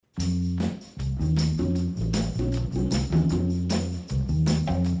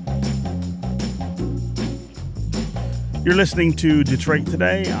You're listening to Detroit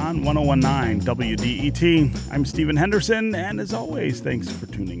Today on 1019 WDET. I'm Stephen Henderson, and as always, thanks for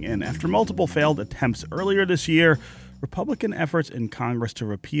tuning in. After multiple failed attempts earlier this year, Republican efforts in Congress to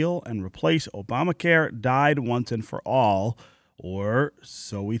repeal and replace Obamacare died once and for all, or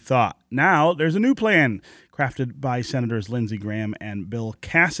so we thought. Now, there's a new plan crafted by Senators Lindsey Graham and Bill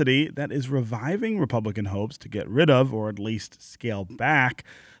Cassidy that is reviving Republican hopes to get rid of, or at least scale back,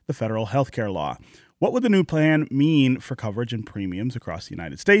 the federal health care law. What would the new plan mean for coverage and premiums across the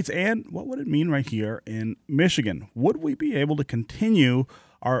United States, and what would it mean right here in Michigan? Would we be able to continue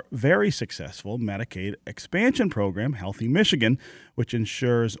our very successful Medicaid expansion program, Healthy Michigan, which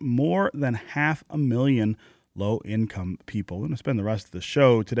ensures more than 500,000 low-income people? We're going to spend the rest of the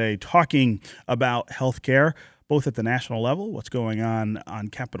show today talking about health care, both at the national level, what's going on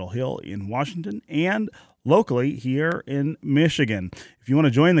Capitol Hill in Washington, and locally here in Michigan. If you want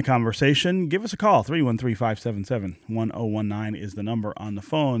to join the conversation, give us a call. 313-577-1019 is the number on the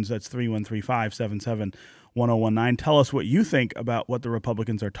phones. That's 313-577-1019. Tell us what you think about what the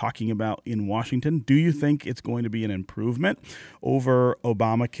Republicans are talking about in Washington. Do you think it's going to be an improvement over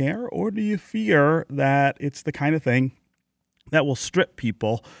Obamacare, or do you fear that it's the kind of thing that will strip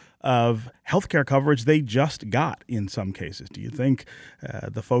people of healthcare coverage they just got in some cases? Do you think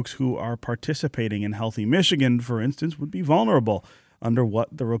the folks who are participating in Healthy Michigan, for instance, would be vulnerable under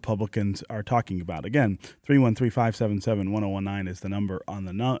what the Republicans are talking about? Again, 313-577-1019 is the number on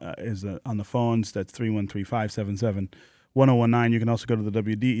the phones. That's 313-577-1019. You can also go to the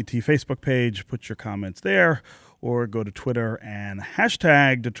WDET Facebook page, put your comments there, or go to Twitter and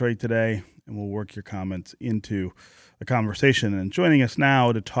hashtag Detroit Today, and we'll work your comments into the conversation. And joining us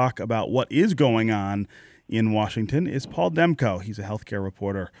now to talk about what is going on in Washington is Paul Demko. He's a healthcare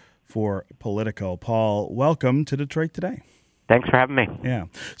reporter for Politico. Paul, welcome to Detroit Today. Thanks for having me. Yeah.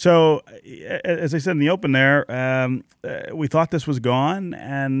 So, as I said in the open there, we thought this was gone,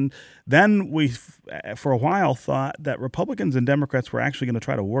 and then we, for a while, thought that Republicans and Democrats were actually going to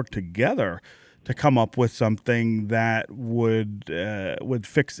try to work together to come up with something that would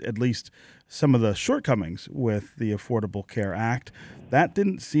fix at least some of the shortcomings with the Affordable Care Act. That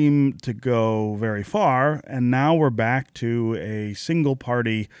didn't seem to go very far, and now we're back to a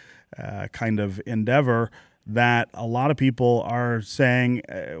single-party kind of endeavor that a lot of people are saying,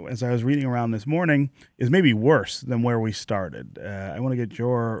 as I was reading around this morning, is maybe worse than where we started. I want to get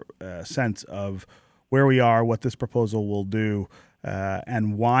your sense of where we are, what this proposal will do,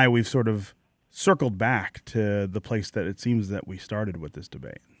 and why we've sort of circled back to the place that it seems that we started with this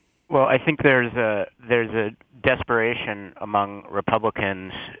debate. Well, I think there's a desperation among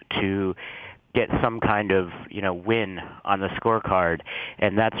Republicans to get some kind of win on the scorecard,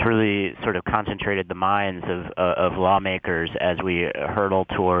 and that's really sort of concentrated the minds of lawmakers as we hurtle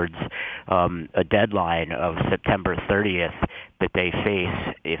towards a deadline of September 30th that they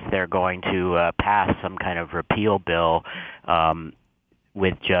face if they're going to pass some kind of repeal bill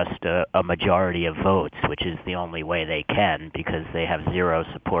with just a majority of votes, which is the only way they can because they have zero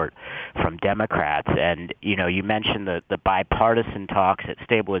support from Democrats. And, you mentioned the bipartisan talks at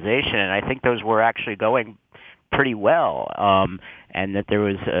stabilization, and I think those were actually going pretty well, and that there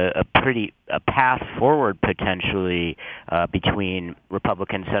was a path forward potentially between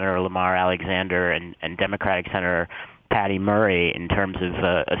Republican Senator Lamar Alexander and Democratic Senator Patty Murray in terms of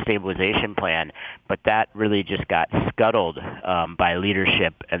a stabilization plan, but that really just got scuttled by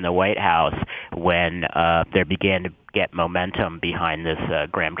leadership in the White House when there began to get momentum behind this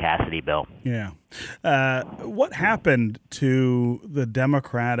Graham Cassidy bill. Yeah. What happened to the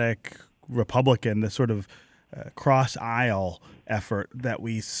Democratic-Republican, the sort of cross-aisle effort that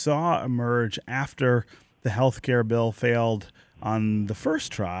we saw emerge after the health care bill failed on the first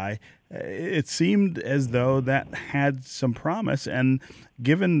try? It seemed as though that had some promise, and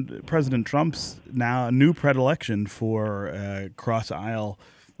given President Trump's now new predilection for cross-aisle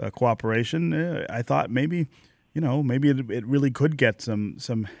cooperation, I thought maybe it really could get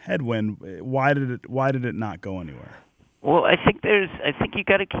some headwind. Why did it not go anywhere? Well, I think you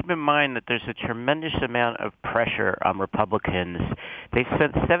got to keep in mind that there's a tremendous amount of pressure on Republicans. They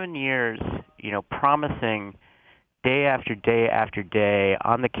spent 7 years, promising day after day after day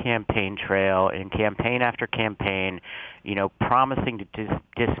on the campaign trail, in campaign after campaign, promising to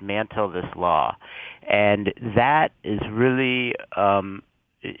dismantle this law. And that is really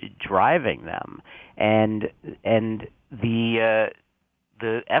driving them. And the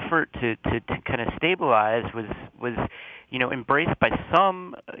effort to kind of stabilize was embraced by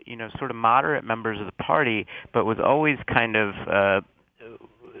some, sort of moderate members of the party, but was always kind of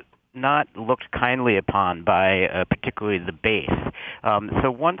not looked kindly upon by particularly the base.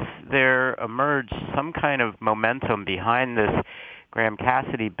 So once there emerged some kind of momentum behind this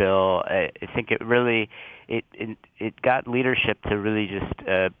Graham-Cassidy bill, I think it really it got leadership to really just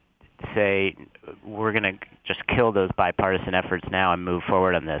say we're going to just kill those bipartisan efforts now and move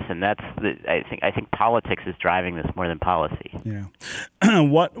forward on this. And I think politics is driving this more than policy. Yeah.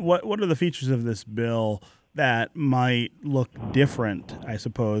 What are the features of this bill that might look different, I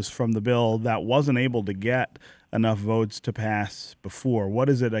suppose, from the bill that wasn't able to get enough votes to pass before? What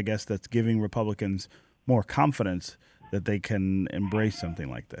is it, I guess, that's giving Republicans more confidence that they can embrace something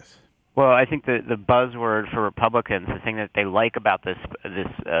like this? Well, I think the buzzword for Republicans, the thing that they like about this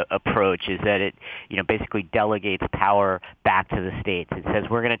approach is that it basically delegates power back to the states. It says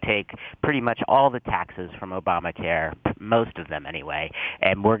we're going to take pretty much all the taxes from Obamacare, most of them anyway,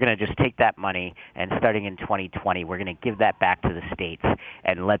 and we're going to just take that money and starting in 2020, we're going to give that back to the states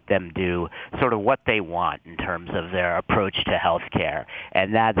and let them do sort of what they want in terms of their approach to health care.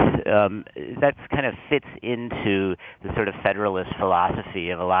 And that's kind of fits into the sort of federalist philosophy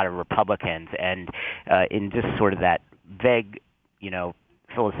of a lot of Republicans, and in just sort of that vague,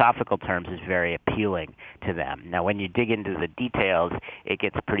 philosophical terms is very appealing to them. Now, when you dig into the details, it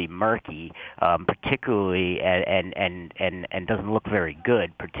gets pretty murky, particularly and doesn't look very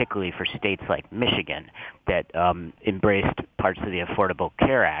good, particularly for states like Michigan that embraced parts of the Affordable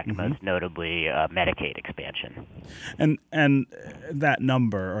Care Act, most notably Medicaid expansion. And that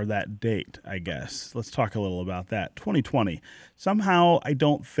number or that date, I guess, let's talk a little about that. 2020. Somehow, I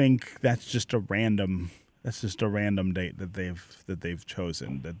don't think that's just a random date that they've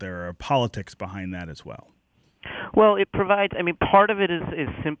chosen, that there are politics behind that as well. Well, it provides, part of it is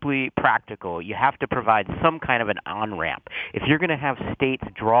simply practical. You have to provide some kind of an on-ramp. If you're going to have states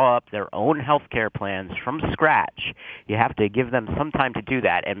draw up their own health care plans from scratch, you have to give them some time to do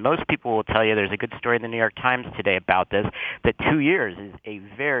that. And most people will tell you, there's a good story in the New York Times today about this, that 2 years is a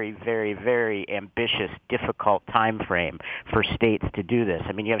very, very, very ambitious, difficult time frame for states to do this.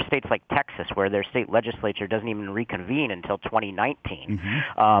 You have states like Texas where their state legislature doesn't even reconvene until 2019.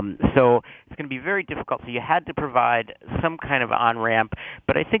 So it's going to be very difficult. So you had to provide some kind of on-ramp,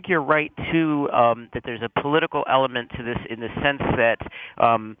 but I think you're right, too, that there's a political element to this in the sense that,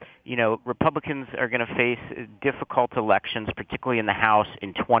 Republicans are going to face difficult elections, particularly in the House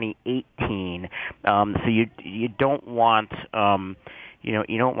in 2018. So you don't want...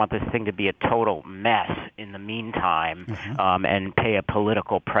 you don't want this thing to be a total mess in the meantime, and pay a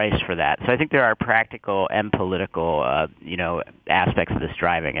political price for that. So I think there are practical and political, aspects of this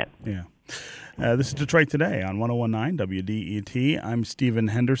driving it. Yeah. This is Detroit Today on 101.9 WDET. I'm Stephen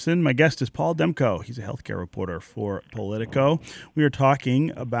Henderson. My guest is Paul Demko. He's a healthcare reporter for Politico. We are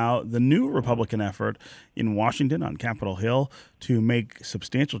talking about the new Republican effort in Washington on Capitol Hill to make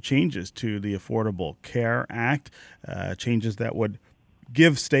substantial changes to the Affordable Care Act, changes that would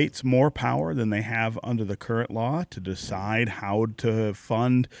give states more power than they have under the current law to decide how to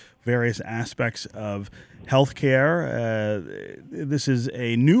fund various aspects of health care. This is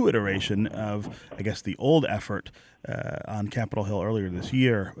a new iteration of, I guess, the old effort on Capitol Hill earlier this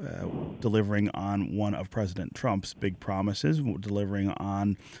year, delivering on one of President Trump's big promises, delivering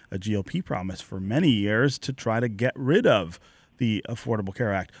on a GOP promise for many years to try to get rid of the Affordable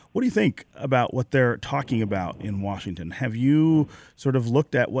Care Act. What do you think about what they're talking about in Washington? Have you sort of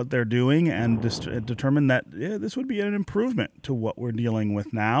looked at what they're doing and determined that this would be an improvement to what we're dealing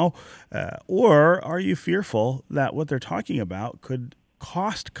with now? Or are you fearful that what they're talking about could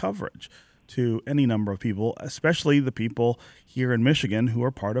cost coverage to any number of people, especially the people here in Michigan who are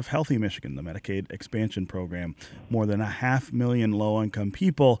part of Healthy Michigan, the Medicaid expansion program? More than 500,000 low-income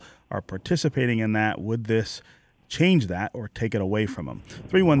people are participating in that. Would this change that or take it away from them?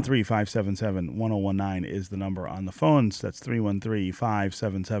 313-577-1019 is the number on the phones. That's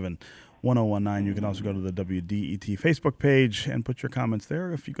 313-577-1019. You can also go to the WDET Facebook page and put your comments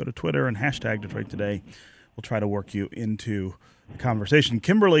there. If you go to Twitter and hashtag Detroit Today, we'll try to work you into the conversation.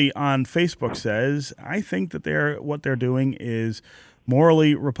 Kimberly on Facebook says, I think that what they're doing is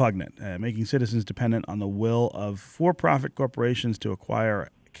morally repugnant, making citizens dependent on the will of for-profit corporations to acquire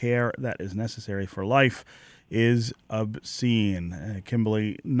care that is necessary for life is obscene.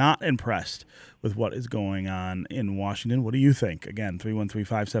 Kimberly, not impressed with what is going on in Washington. What do you think? Again,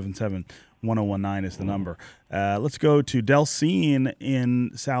 313-577-1019 is the number. Let's go to Delcine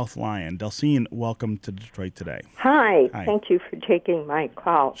in South Lyon. Delcine, welcome to Detroit Today. Hi. Thank you for taking my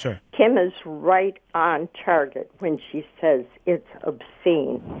call. Sure. Kim is right on target when she says it's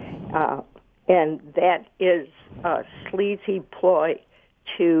obscene. And that is a sleazy ploy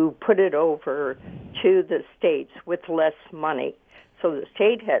to put it over to the states with less money so the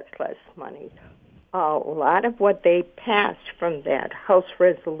state has less money. A lot of what they passed from that House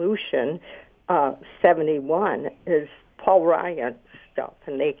Resolution 71 is Paul Ryan stuff,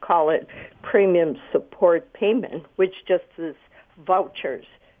 and they call it premium support payment, which just is vouchers,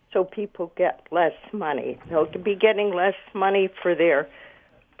 so people get less money. They'll be getting less money for their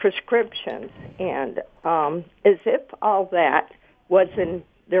prescriptions, and as if all that wasn't,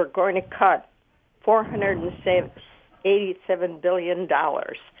 they're going to cut $487 billion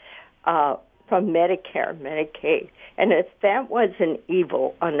from Medicare, Medicaid. And if that wasn't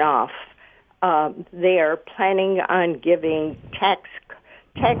evil enough, they are planning on giving tax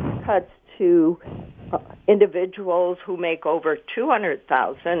cuts to individuals who make over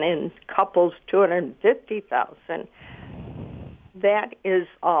 $200,000 and couples $250,000. That is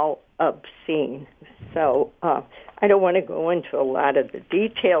all obscene. So I don't want to go into a lot of the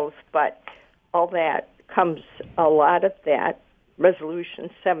details, but all that comes, a lot of that Resolution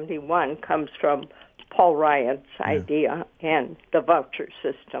 71 comes from Paul Ryan's idea and the voucher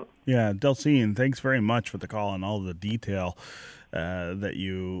system. Yeah, Delcine, thanks very much for the call and all the detail that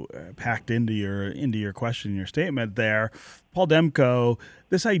you packed into your question, your statement there. Paul Demko,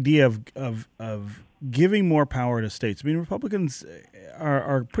 this idea of giving more power to states. I mean, Republicans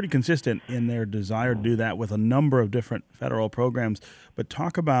are pretty consistent in their desire to do that with a number of different federal programs, but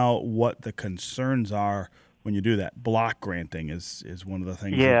talk about what the concerns are when you do that. Block granting is one of the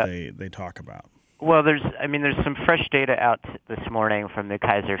things that they talk about. Well, there's some fresh data out this morning from the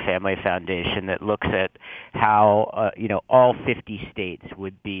Kaiser Family Foundation that looks at how all 50 states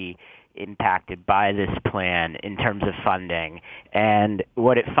would be impacted by this plan in terms of funding. And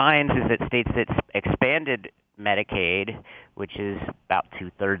what it finds is that states that expanded Medicaid, which is about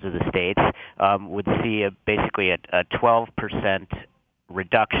 2/3 of the states, would see basically a 12%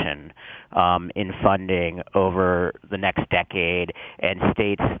 reduction in funding over the next decade, and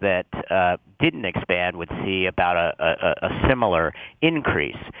states that didn't expand would see about a similar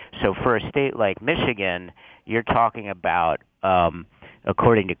increase. So for a state like Michigan, you're talking about,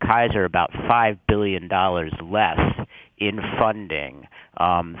 according to Kaiser, about $5 billion less in funding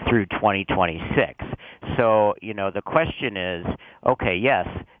through 2026. So, the question is, okay, yes,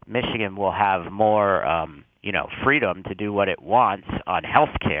 Michigan will have more freedom to do what it wants on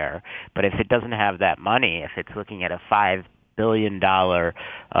health care, but if it doesn't have that money, if it's looking at a $5 billion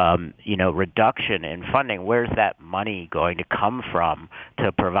reduction in funding, where's that money going to come from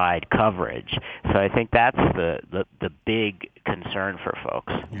to provide coverage? So I think that's the big concern for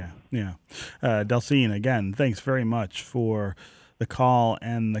folks. Yeah. Delcine, again, thanks very much for the call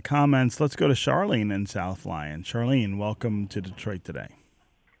and the comments. Let's go to Charlene in South Lyon. Charlene, welcome to Detroit Today.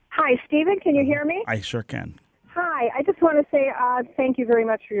 Hi, Stephen. Can you hear me? I sure can. Hi. I just want to say thank you very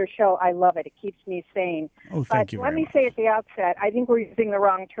much for your show. I love it. It keeps me sane. Oh, thank you very much. Let me say at the outset, I think we're using the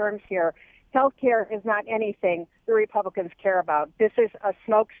wrong terms here. Health care is not anything the Republicans care about. This is a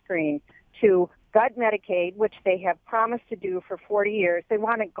smokescreen to gut Medicaid, which they have promised to do for 40 years. They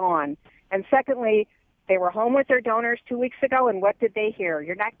want it gone. And secondly, they were home with their donors 2 weeks ago, and what did they hear?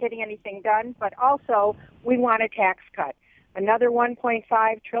 You're not getting anything done, but also we want a tax cut. Another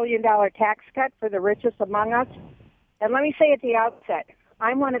 $1.5 trillion tax cut for the richest among us. And let me say at the outset,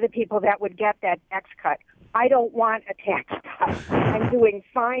 I'm one of the people that would get that tax cut. I don't want a tax cut. I'm doing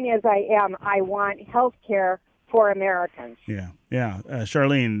fine as I am. I want health care for Americans. Yeah.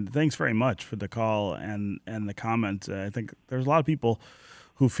 Charlene, thanks very much for the call and the comments. I think there's a lot of people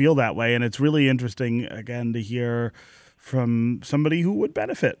who feel that way, and it's really interesting, again, to hear from somebody who would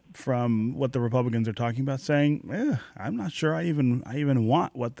benefit from what the Republicans are talking about, saying, I'm not sure I even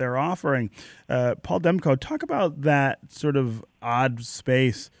want what they're offering. Paul Demko, talk about that sort of odd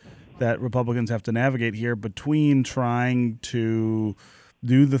space that Republicans have to navigate here between trying to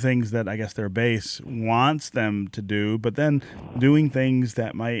do the things that I guess their base wants them to do, but then doing things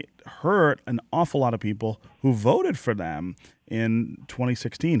that might hurt an awful lot of people who voted for them in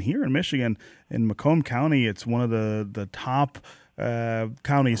 2016. Here in Michigan, in Macomb County, it's one of the top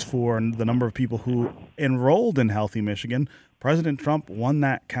counties for the number of people who enrolled in Healthy Michigan. President Trump won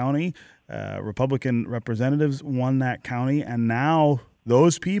that county. Republican representatives won that county. And now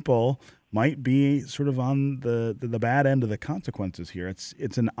those people might be sort of on the bad end of the consequences here.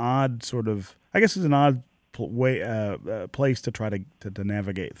 It's an odd sort of, I guess it's an odd place to try to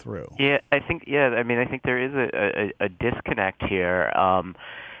navigate through. I think there is a disconnect here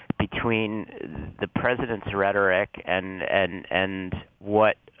between the president's rhetoric and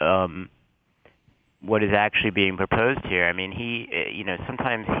what what is actually being proposed here. I mean,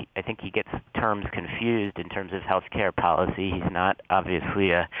 sometimes I think he gets terms confused in terms of healthcare policy. He's not obviously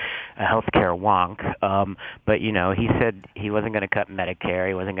a healthcare wonk, but he said he wasn't going to cut Medicare,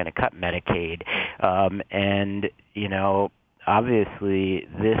 he wasn't going to cut Medicaid, and obviously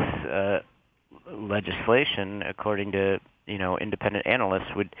this legislation, according to independent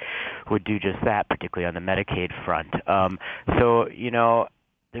analysts, would do just that, particularly on the Medicaid front. So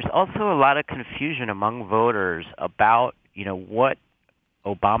there's also a lot of confusion among voters about what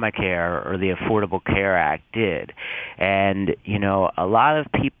Obamacare or the Affordable Care Act did, and a lot of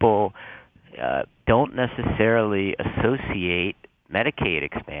people don't necessarily associate Medicaid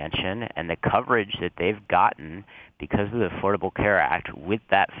expansion and the coverage that they've gotten because of the Affordable Care Act with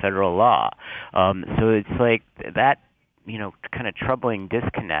that federal law. So it's like that, kind of troubling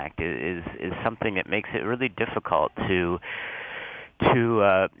disconnect is something that makes it really difficult to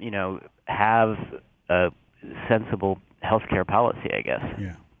have a sensible healthcare policy, I guess.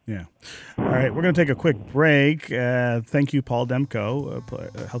 Yeah. All right, we're going to take a quick break. Thank you, Paul Demko, a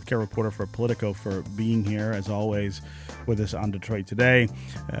healthcare reporter for Politico, for being here, as always, with us on Detroit Today.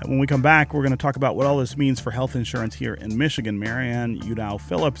 When we come back, we're going to talk about what all this means for health insurance here in Michigan. Marianne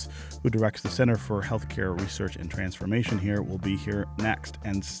Udall-Phillips, who directs the Center for Healthcare Research and Transformation here, will be here next.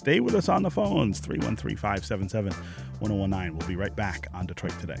 And stay with us on the phones, 313-577-1019. We'll be right back on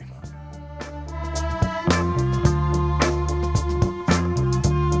Detroit Today.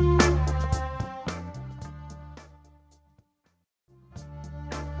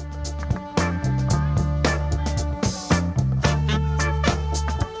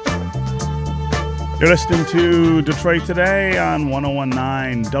 You're listening to Detroit Today on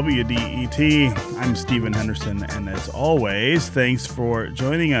 101.9 WDET. I'm Stephen Henderson, and as always, thanks for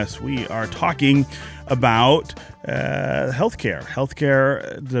joining us. We are talking about healthcare.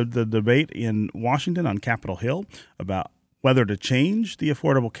 The debate in Washington on Capitol Hill about whether to change the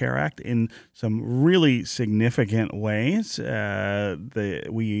Affordable Care Act in some really significant ways.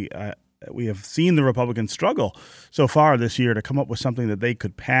 We have seen the Republicans struggle so far this year to come up with something that they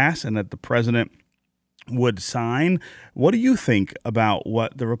could pass and that the president would sign. What do you think about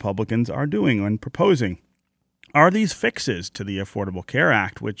what the Republicans are doing and proposing? Are these fixes to the Affordable Care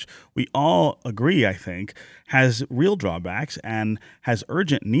Act, which we all agree, I think, has real drawbacks and has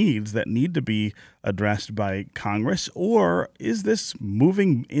urgent needs that need to be addressed by Congress? Or is this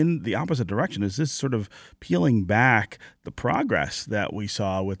moving in the opposite direction? Is this sort of peeling back the progress that we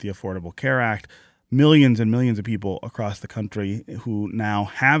saw with the Affordable Care Act? Millions and millions of people across the country who now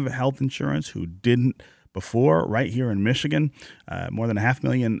have health insurance who didn't before, right here in Michigan. More than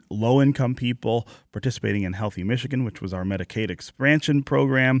 500,000 low-income people participating in Healthy Michigan, which was our Medicaid expansion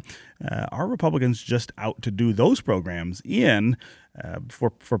program. Are Republicans just out to do those programs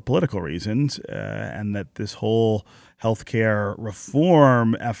for political reasons, and that this whole healthcare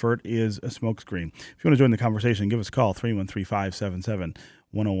reform effort is a smokescreen? If you want to join the conversation, give us a call.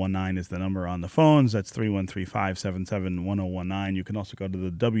 313-577-1019 is the number on the phones. That's 313-577-1019. You can also go to the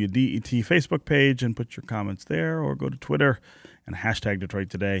WDET Facebook page and put your comments there, or go to Twitter and hashtag Detroit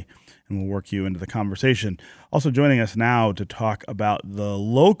Today, and we'll work you into the conversation. Also joining us now to talk about the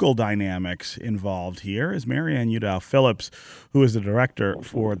local dynamics involved here is Marianne Udall-Phillips, who is the director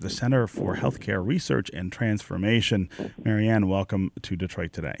for the Center for Healthcare Research and Transformation. Marianne, welcome to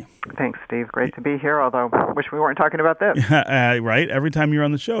Detroit Today. Thanks, Steve. Great to be here, although I wish we weren't talking about this. Right? Every time you're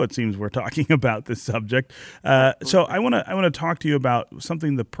on the show, it seems we're talking about this subject. So I want to talk to you about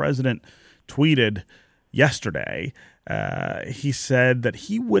something the president tweeted yesterday. He said that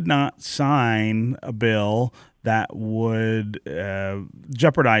he would not sign a bill that would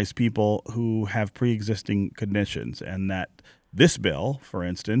jeopardize people who have pre-existing conditions, and that this bill, for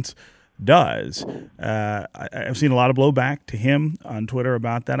instance, does. I've seen a lot of blowback to him on Twitter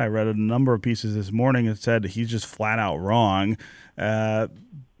about that. I read a number of pieces this morning that said he's just flat out wrong.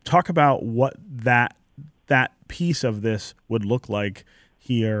 Talk about what that piece of this would look like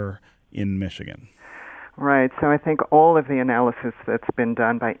here in Michigan. Right. So I think all of the analysis that's been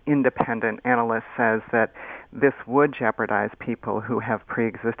done by independent analysts says that this would jeopardize people who have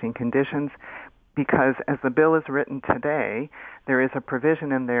pre-existing conditions, because as the bill is written today, there is a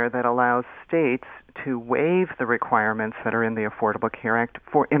provision in there that allows states to waive the requirements that are in the Affordable Care Act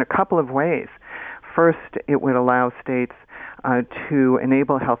in a couple of ways. First, it would allow states to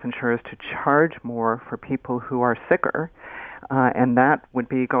enable health insurers to charge more for people who are sicker. And that would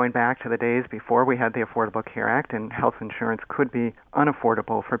be going back to the days before we had the Affordable Care Act, and health insurance could be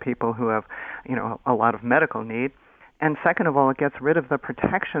unaffordable for people who have, a lot of medical need. And second of all, it gets rid of the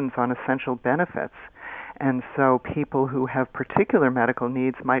protections on essential benefits. And so people who have particular medical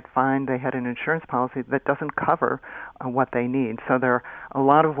needs might find they had an insurance policy that doesn't cover what they need. So there are a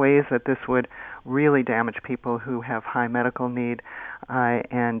lot of ways that this would really damage people who have high medical need,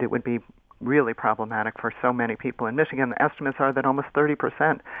 and it would be really problematic for so many people. In Michigan, the estimates are that almost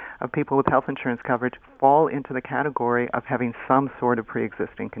 30% of people with health insurance coverage fall into the category of having some sort of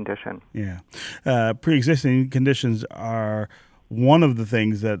pre-existing condition. Yeah. Pre-existing conditions are one of the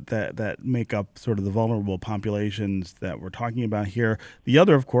things that make up sort of the vulnerable populations that we're talking about here. The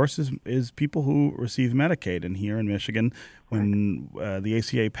other, of course, is people who receive Medicaid. And here in Michigan, when the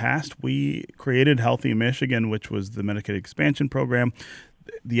ACA passed, we created Healthy Michigan, which was the Medicaid expansion program.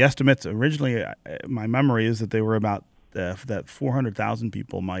 The estimates originally, my memory is that they were about that 400,000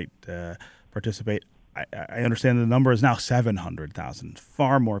 people might participate. I understand the number is now 700,000,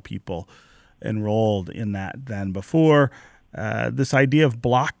 far more people enrolled in that than before. This idea of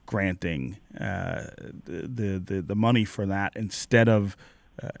block granting the money for that instead of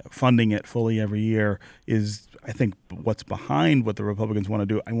funding it fully every year is, I think, what's behind what the Republicans want to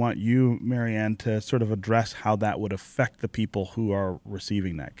do. I want you, Marianne, to sort of address how that would affect the people who are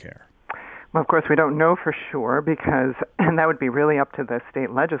receiving that care. Well, of course, we don't know for sure and that would be really up to the state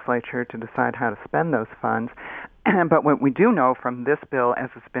legislature to decide how to spend those funds. But what we do know from this bill as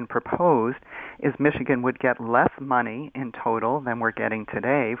it's been proposed is Michigan would get less money in total than we're getting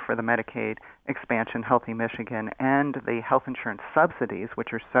today for the Medicaid expansion, Healthy Michigan, and the health insurance subsidies,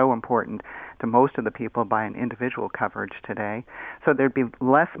 which are so important to most of the people buying individual coverage today. So there'd be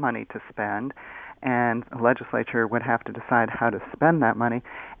less money to spend, and the legislature would have to decide how to spend that money.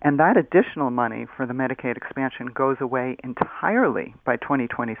 And that additional money for the Medicaid expansion goes away entirely by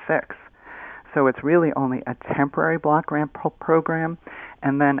 2026. So it's really only a temporary block grant program.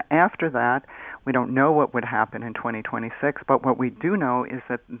 And then after that, we don't know what would happen in 2026, but what we do know is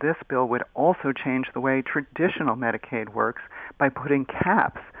that this bill would also change the way traditional Medicaid works by putting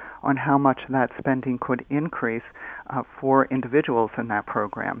caps on how much that spending could increase for individuals in that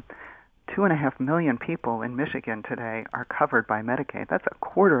program. 2.5 million people in Michigan today are covered by Medicaid. That's a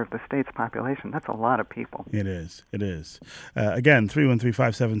quarter of the state's population. That's a lot of people. It is. It is. Again,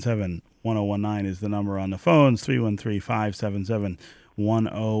 313-577-1019 is the number on the phones,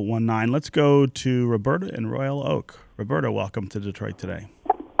 313-577-1019. Let's go to Roberta in Royal Oak. Roberta, welcome to Detroit Today.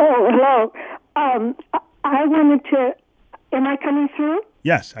 Oh, hello. I wanted to, am I coming through?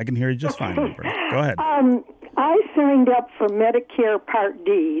 Yes, I can hear you just fine, Roberta. Go ahead. I signed up for Medicare Part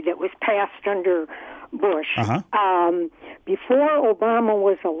D that was passed under Bush before Obama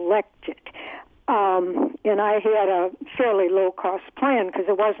was elected. And I had a fairly low-cost plan because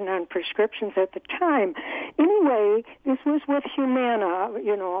it wasn't on prescriptions at the time. Anyway, this was with Humana,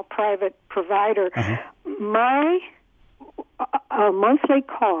 a private provider. My monthly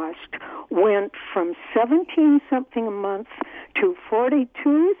cost went from $17-something a month to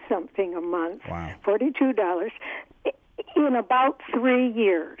 $42-something a month, wow. $42, in about 3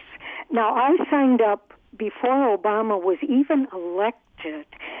 years. Now, I signed up before Obama was even elected.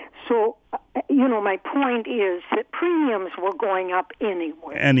 So, my point is that premiums were going up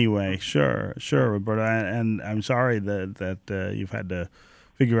anyway. Anyway, sure, Roberta. And I'm sorry that you've had to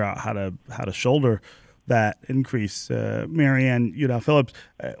figure out how to shoulder that increase. Marianne Udall-Phillips,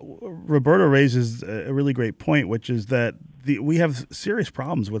 Roberta raises a really great point, which is that we have serious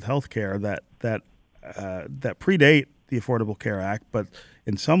problems with health care that predate the Affordable Care Act, but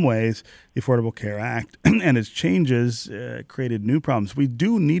in some ways, the Affordable Care Act and its changes created new problems. We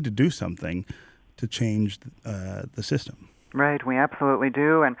do need to do something to change the system. Right, we absolutely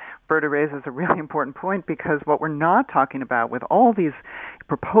do. And Berta raises a really important point because what we're not talking about with all these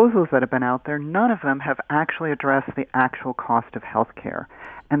proposals that have been out there, none of them have actually addressed the actual cost of health care.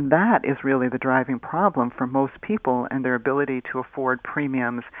 And that is really the driving problem for most people and their ability to afford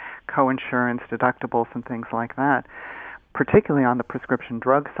premiums, coinsurance, deductibles, and things like that. Particularly on the prescription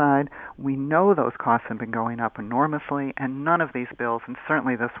drug side, we know those costs have been going up enormously, and none of these bills, and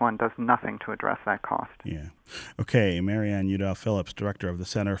certainly this one, does nothing to address that cost. Yeah. Okay, Marianne Udall-Phillips, Director of the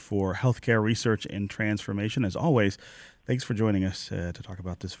Center for Healthcare Research and Transformation. As always, thanks for joining us to talk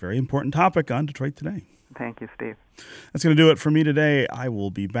about this very important topic on Detroit Today. Thank you, Steve. That's going to do it for me today. I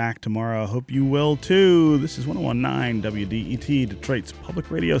will be back tomorrow. I hope you will, too. This is 101.9 WDET, Detroit's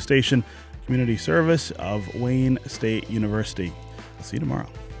public radio station, community service of Wayne State University. I'll see you tomorrow.